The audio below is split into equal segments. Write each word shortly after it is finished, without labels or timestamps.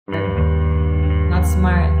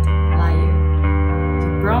smart, liar. You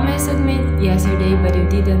promised me yesterday, but you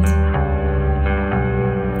didn't.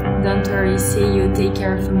 Don't worry, see you, take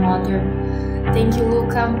care of your mother. Thank you,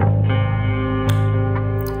 Luca.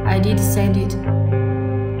 I did send it.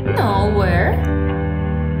 No, where?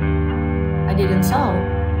 I didn't saw.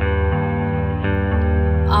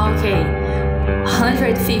 Okay,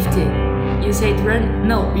 150. You said run?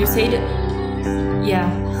 No, you said, yeah,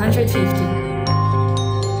 150.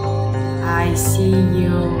 I see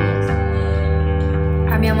you.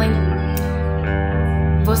 A minha mãe...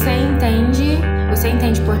 Você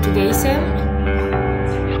entende português, Sam?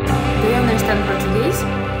 Do you understand português?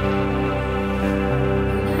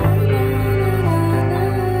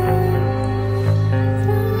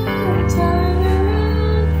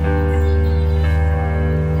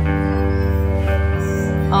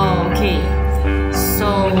 Oh, okay.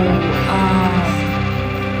 So,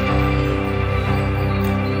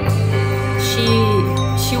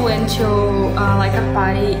 she went to like a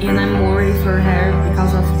party, and I'm worried for her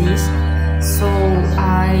because of this. So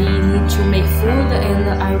I need to make food, and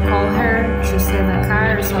I call her to send a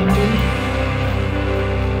car or something.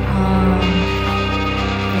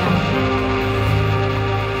 Yeah.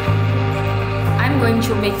 I'm going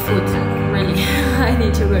to make food, really. I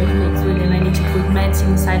need to go to make food, and I need to put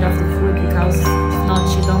medicine inside of the food because if not,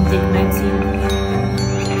 she don't take medicine.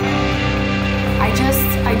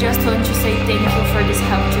 I just want to say thank you for this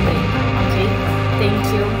help today, okay? Thank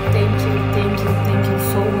you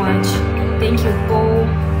so much. Thank you, Paul.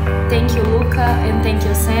 Thank you, Luca, and thank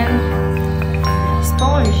you, Sam.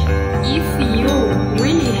 Sponge, if you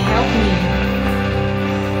really help me,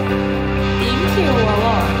 thank you a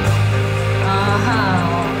lot.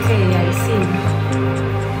 Okay, I see.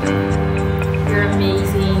 You're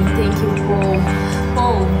amazing. Thank you, Paul.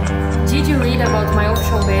 Paul, did you read about my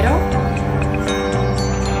official battle?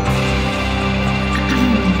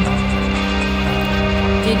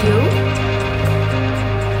 Did you?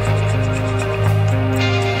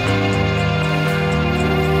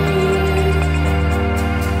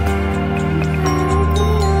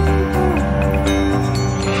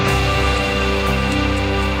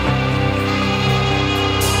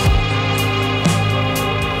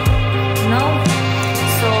 No?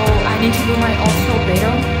 So I need to do my offshore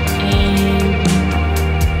battle, and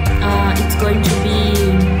it's going to be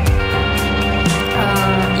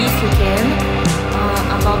if you can.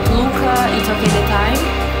 About Luca, it's okay the time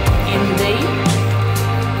and the day.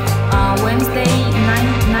 Wednesday,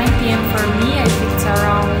 9 p.m. for me. I think it's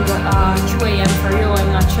around 2 a.m. for you,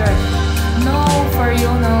 I'm not sure. No, for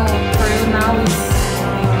you, no. For you now it's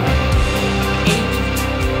 8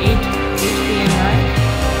 p.m., right?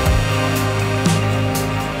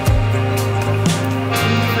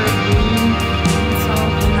 For being so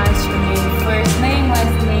nice to me. First name,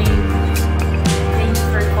 last name. Thanks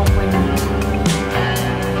for company.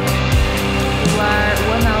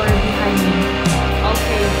 1 hour behind me.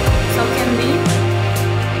 Okay, so can be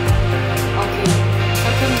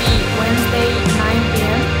Wednesday 9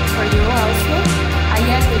 p.m. for you also. I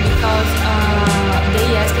asked it because they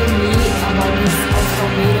asked me about this also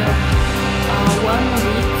video 1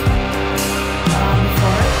 week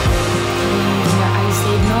before, and I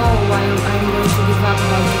said no, I'm going to give up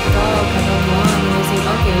about TikTok, I don't want, and I said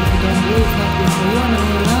okay, if you don't do it, it's not good for you, no,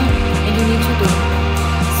 and you need to do it.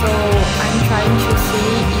 So I'm trying to see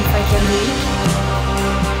if I can do it,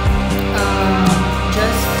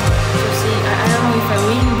 just to see. I don't know if I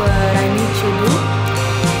win, but I need to do.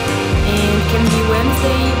 And it can be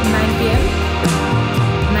Wednesday 9 p.m.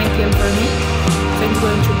 9 p.m. for me. So it's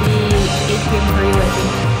going to be 8 p.m. for you, I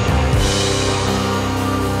think.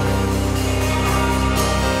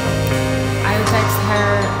 I'll text her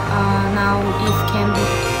now if can be.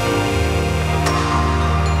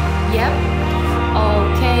 Yep.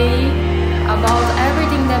 Okay, about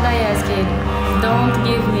everything that I asked, don't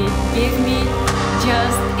give me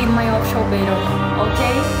just in my offshore battle,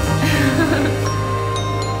 okay?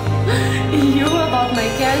 You about my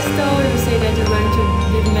castle, you say that you're going to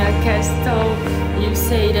give me a castle, you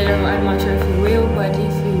say that I'm not sure if you will, but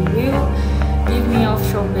if you will, give me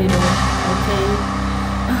offshore battle, okay?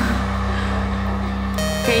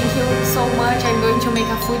 Thank you so much. I'm going to make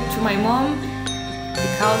a food to my mom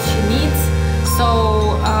because she needs. So,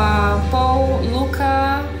 Paul,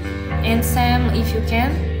 Luca, and Sam, if you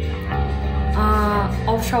can,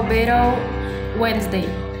 offshore battle Wednesday,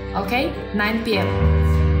 okay, 9 p.m.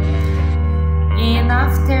 And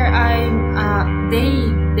after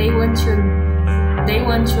they want to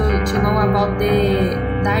know about the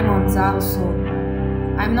diamonds also.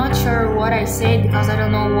 I'm not sure what I said because I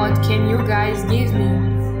don't know what can you guys give me.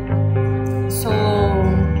 So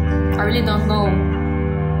I really don't know.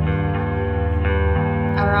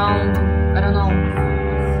 around, I don't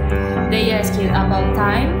know, they asked about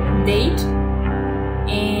time, date,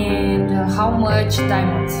 and how much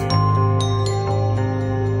diamonds.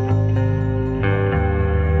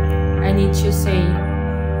 I need to say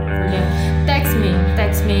for them.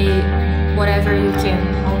 Text me whatever you can,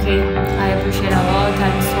 okay? I appreciate a lot.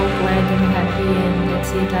 I'm so glad and happy, and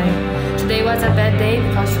that's it. Today was a bad day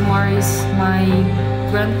because tomorrow is my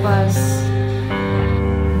grandpa's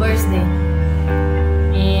birthday,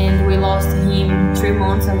 and we lost him 3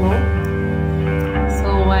 months ago. So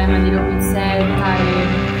I'm a little bit sad,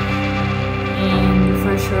 tired, and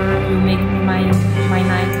for sure it will make my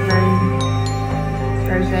night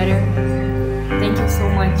very better. Thank you so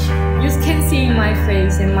much. You can see in my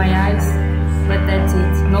face and my eyes, but that's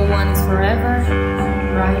it. No one is forever,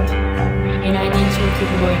 right? And I need to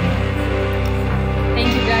keep going.